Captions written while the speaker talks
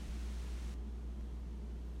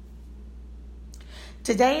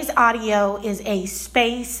Today's audio is a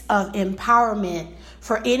space of empowerment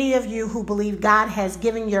for any of you who believe God has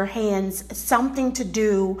given your hands something to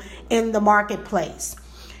do in the marketplace.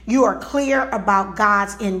 You are clear about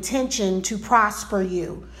God's intention to prosper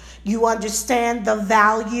you. You understand the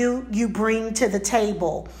value you bring to the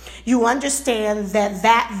table. You understand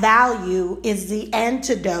that value is the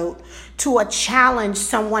antidote to a challenge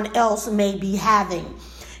someone else may be having.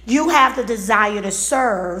 You have the desire to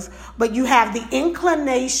serve, but you have the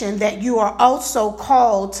inclination that you are also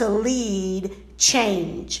called to lead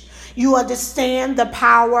change. You understand the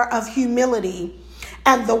power of humility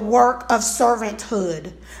and the work of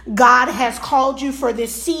servanthood. God has called you for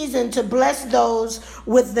this season to bless those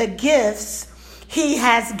with the gifts He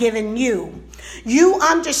has given you. You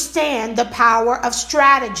understand the power of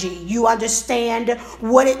strategy. You understand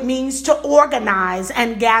what it means to organize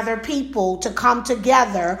and gather people to come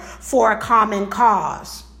together for a common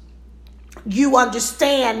cause. You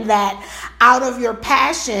understand that out of your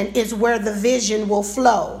passion is where the vision will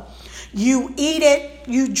flow. You eat it,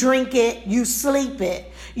 you drink it, you sleep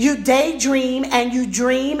it. You daydream and you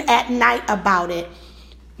dream at night about it.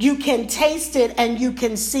 You can taste it and you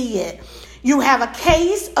can see it. You have a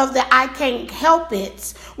case of the I can't help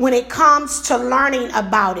it when it comes to learning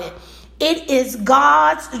about it. It is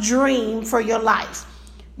God's dream for your life.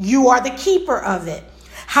 You are the keeper of it.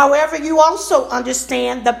 However, you also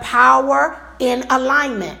understand the power in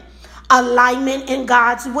alignment in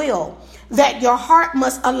God's will, that your heart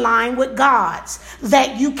must align with God's,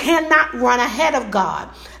 that you cannot run ahead of God,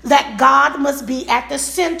 that God must be at the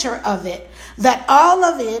center of it, that all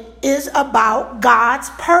of it is about God's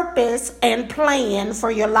purpose and plan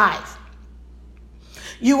for your life.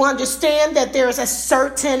 You understand that there is a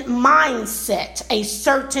certain mindset, a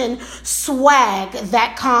certain swag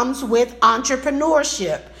that comes with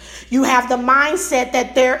entrepreneurship. You have the mindset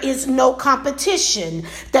that there is no competition,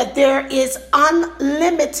 that there is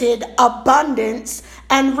unlimited abundance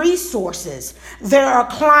and resources. There are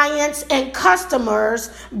clients and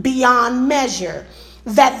customers beyond measure,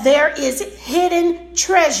 that there is hidden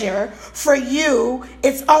treasure for you.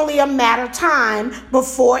 It's only a matter of time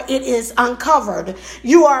before it is uncovered.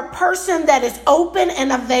 You are a person that is open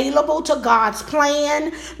and available to God's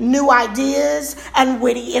plan, new ideas, and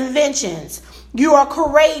witty inventions. You are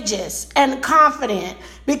courageous and confident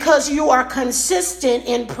because you are consistent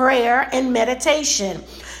in prayer and meditation.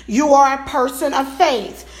 You are a person of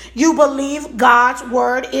faith. You believe God's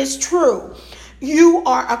word is true. You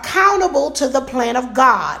are accountable to the plan of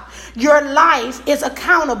God. Your life is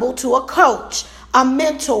accountable to a coach, a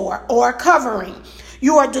mentor, or a covering.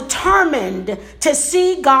 You are determined to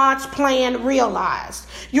see God's plan realized.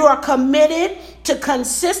 You are committed to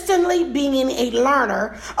consistently being a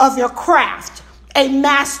learner of your craft, a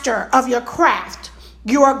master of your craft.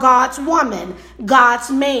 You are God's woman, God's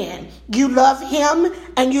man. You love Him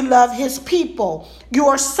and you love His people. You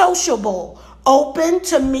are sociable, open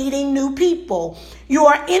to meeting new people. You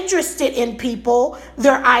are interested in people,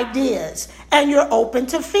 their ideas, and you're open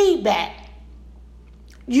to feedback.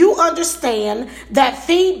 You understand that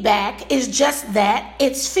feedback is just that.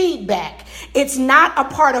 It's feedback. It's not a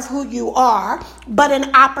part of who you are, but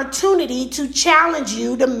an opportunity to challenge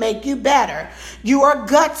you to make you better. You are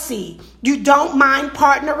gutsy. You don't mind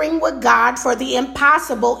partnering with God for the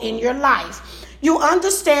impossible in your life. You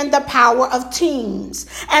understand the power of teams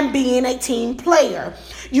and being a team player.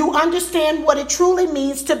 You understand what it truly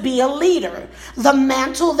means to be a leader, the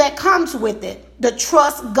mantle that comes with it, the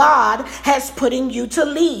trust God has put in you to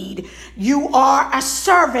lead. You are a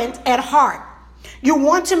servant at heart. You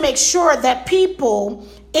want to make sure that people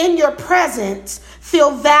in your presence feel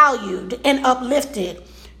valued and uplifted.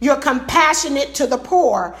 You're compassionate to the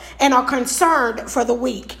poor and are concerned for the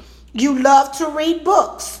weak. You love to read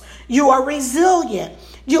books. You are resilient.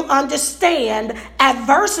 You understand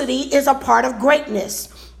adversity is a part of greatness.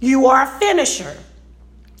 You are a finisher.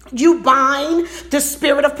 You bind the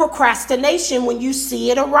spirit of procrastination when you see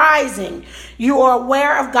it arising. You are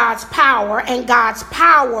aware of God's power and God's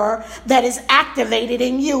power that is activated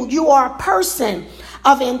in you. You are a person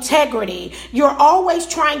of integrity. You're always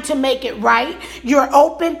trying to make it right. You're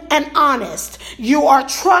open and honest. You are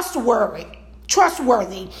trustworthy.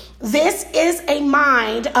 This is a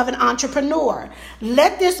mind of an entrepreneur.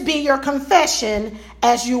 Let this be your confession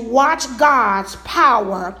as you watch God's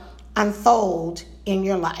power unfold in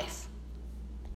your life.